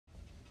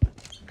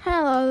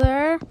Hello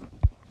there.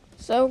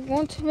 So we're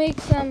going to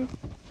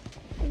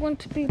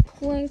be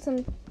playing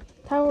some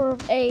Tower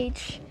of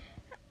H.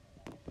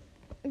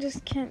 I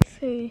just can't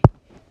say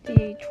the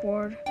H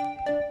word.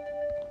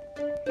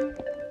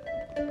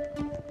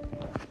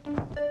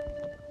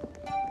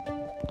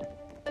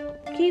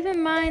 Keep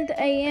in mind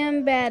I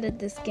am bad at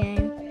this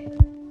game.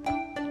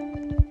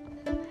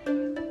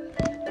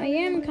 I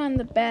am kind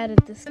of bad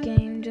at this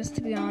game, just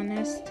to be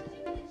honest.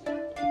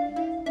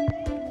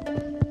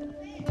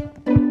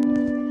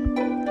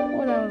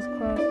 Oh, that was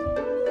close.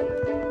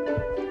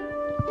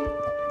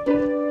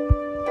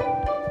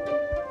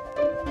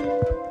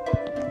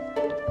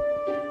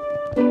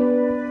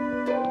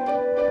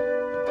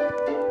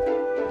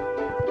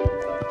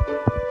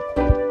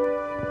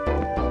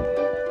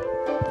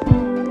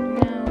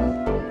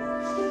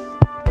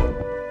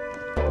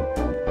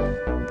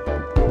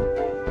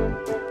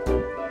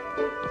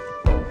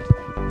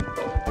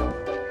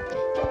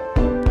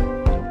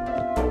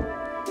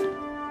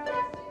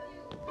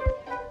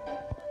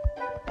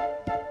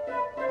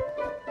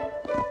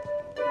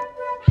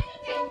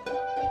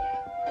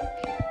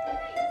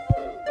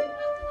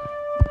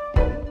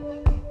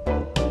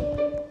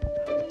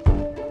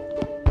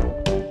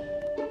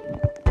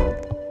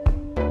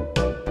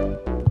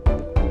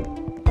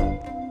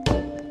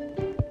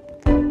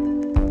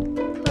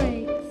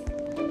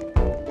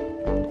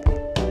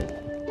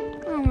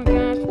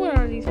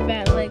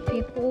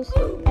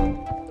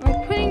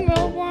 I'm quitting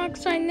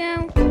Roblox right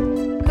now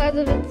because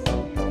of its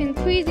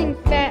increasing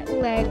fat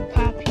leg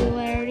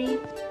popularity.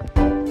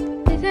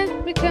 This has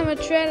become a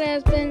trend that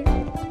has been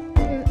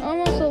in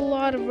almost a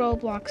lot of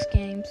Roblox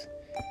games.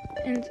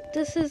 And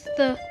this is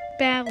the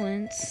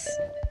balance.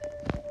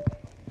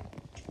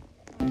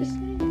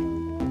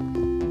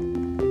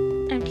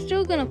 I'm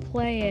still gonna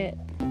play it.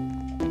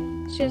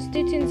 It's just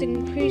due to its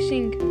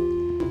increasing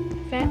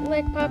fat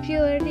leg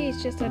popularity,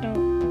 it's just I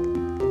don't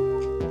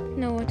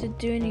know what to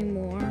do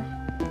anymore.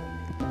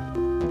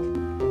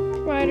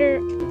 Ryder,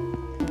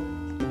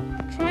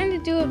 trying to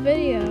do a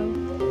video.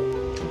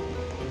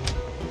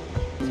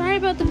 Sorry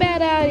about the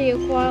bad audio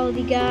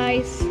quality,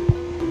 guys.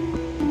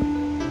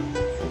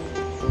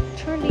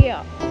 Turn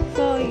the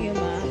volume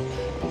up.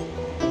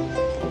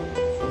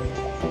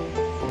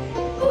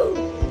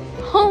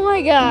 Oh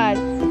my god!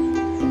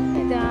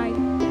 I died.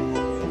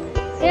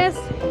 Yes!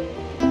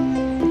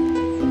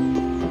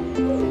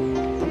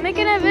 I'm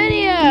making a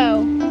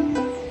video!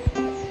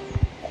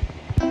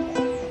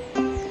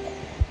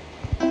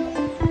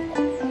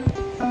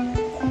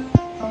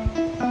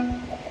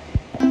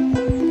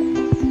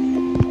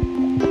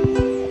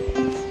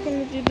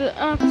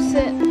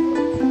 Opposite.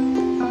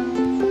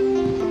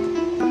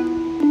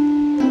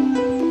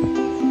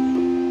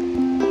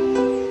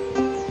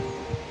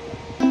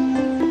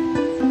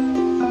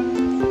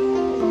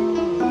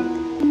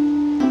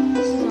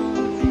 This is all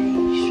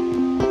rage.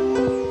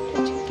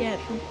 What you get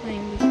from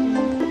playing this game?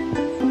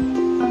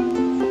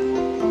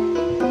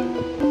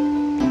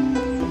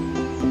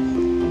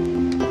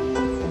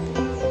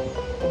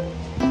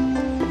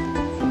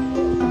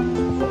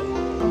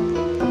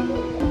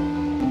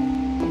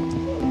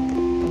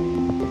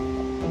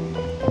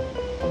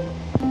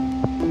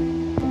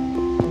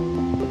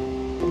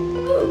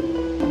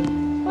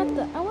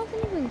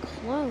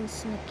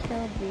 And it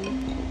killed me.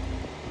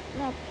 I'm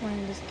not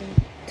playing this game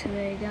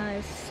today,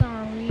 guys.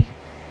 Sorry.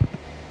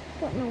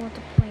 Don't know what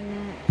to play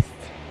next.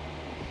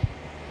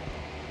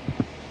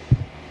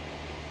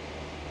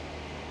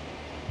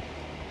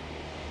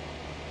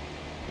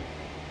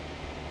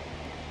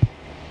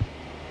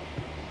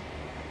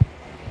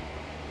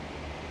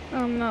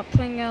 I'm not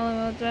playing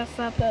LOL Dress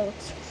Up. That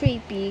looks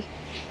creepy.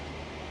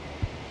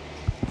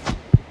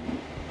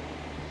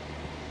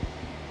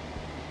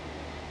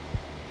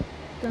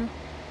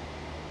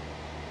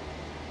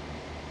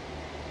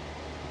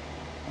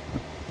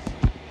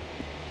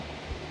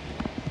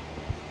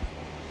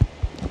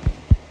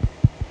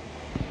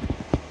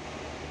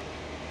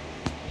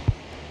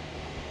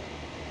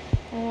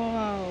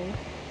 Wow.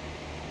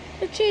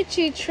 The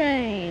choo-choo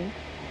train.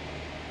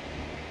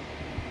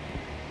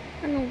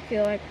 I don't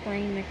feel like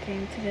playing the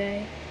game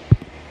today.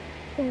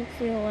 Don't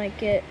feel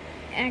like it.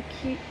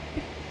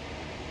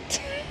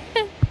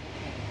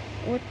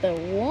 What the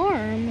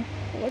worm?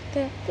 What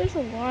the? There's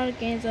a lot of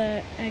games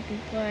that I can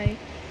play.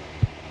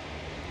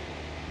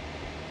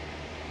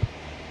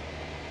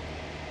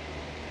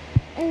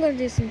 I'm gonna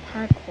do some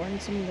parkour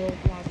and some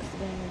Roblox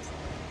games.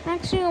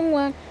 Actually, I'm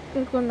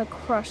gonna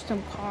crush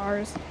some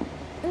cars.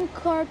 And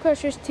Car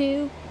Crushers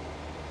 2.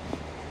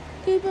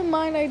 Keep in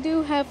mind, I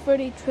do have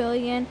 30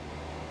 trillion.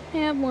 I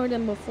have more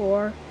than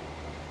before.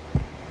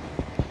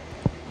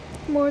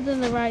 More than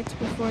the rights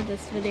before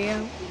this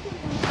video.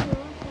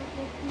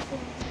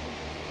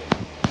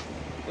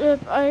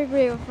 I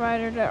agree with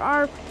Ryder. There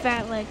are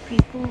fat leg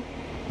people.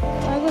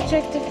 I will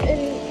check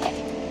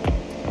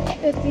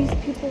if these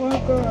people are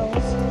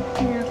girls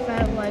and have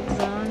fat legs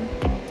on.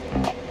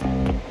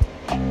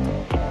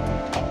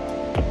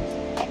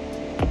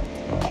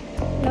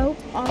 Nope,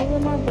 all of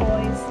them are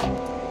boys.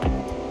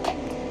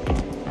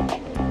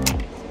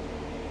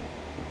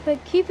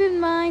 but keep in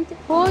mind,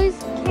 boys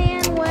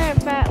can wear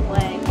fat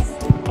legs.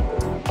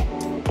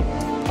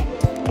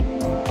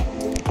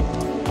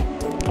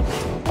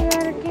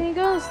 Alright, can you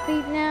go to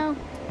sleep now?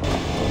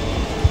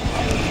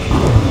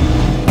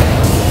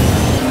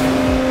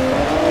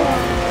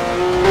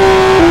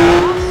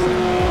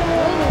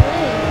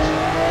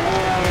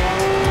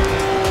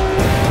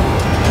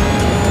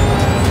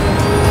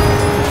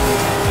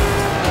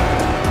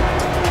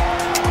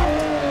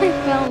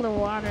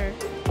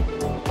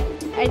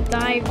 I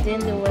dived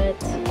into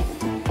it.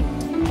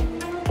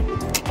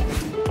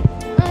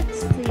 Let's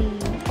see.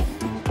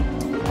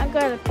 I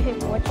gotta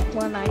pick which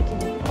one I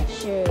can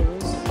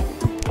choose.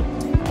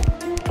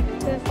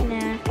 This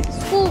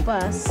next. School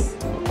bus.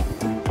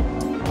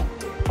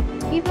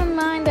 Keep in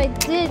mind I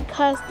did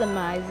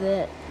customize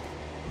it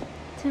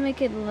to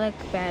make it look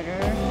better.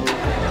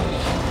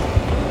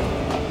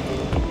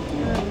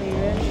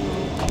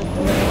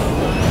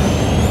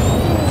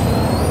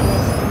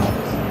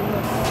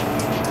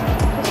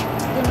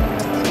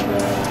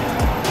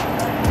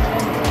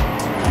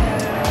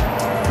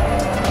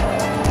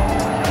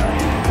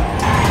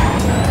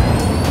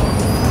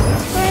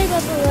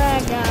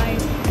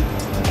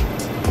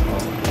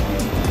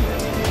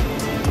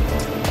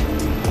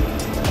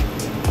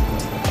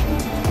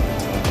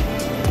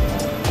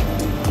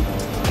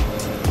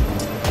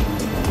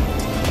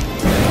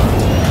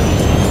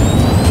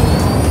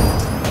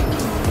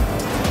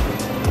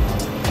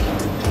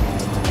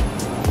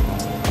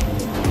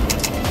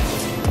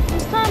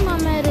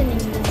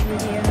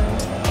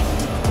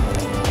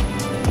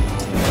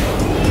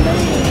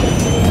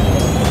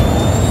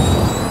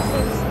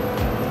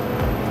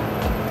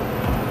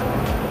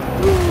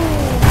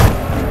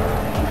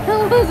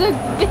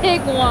 A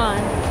big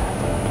one.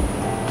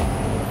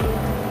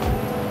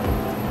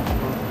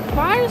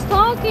 Fire's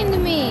talking to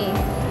me.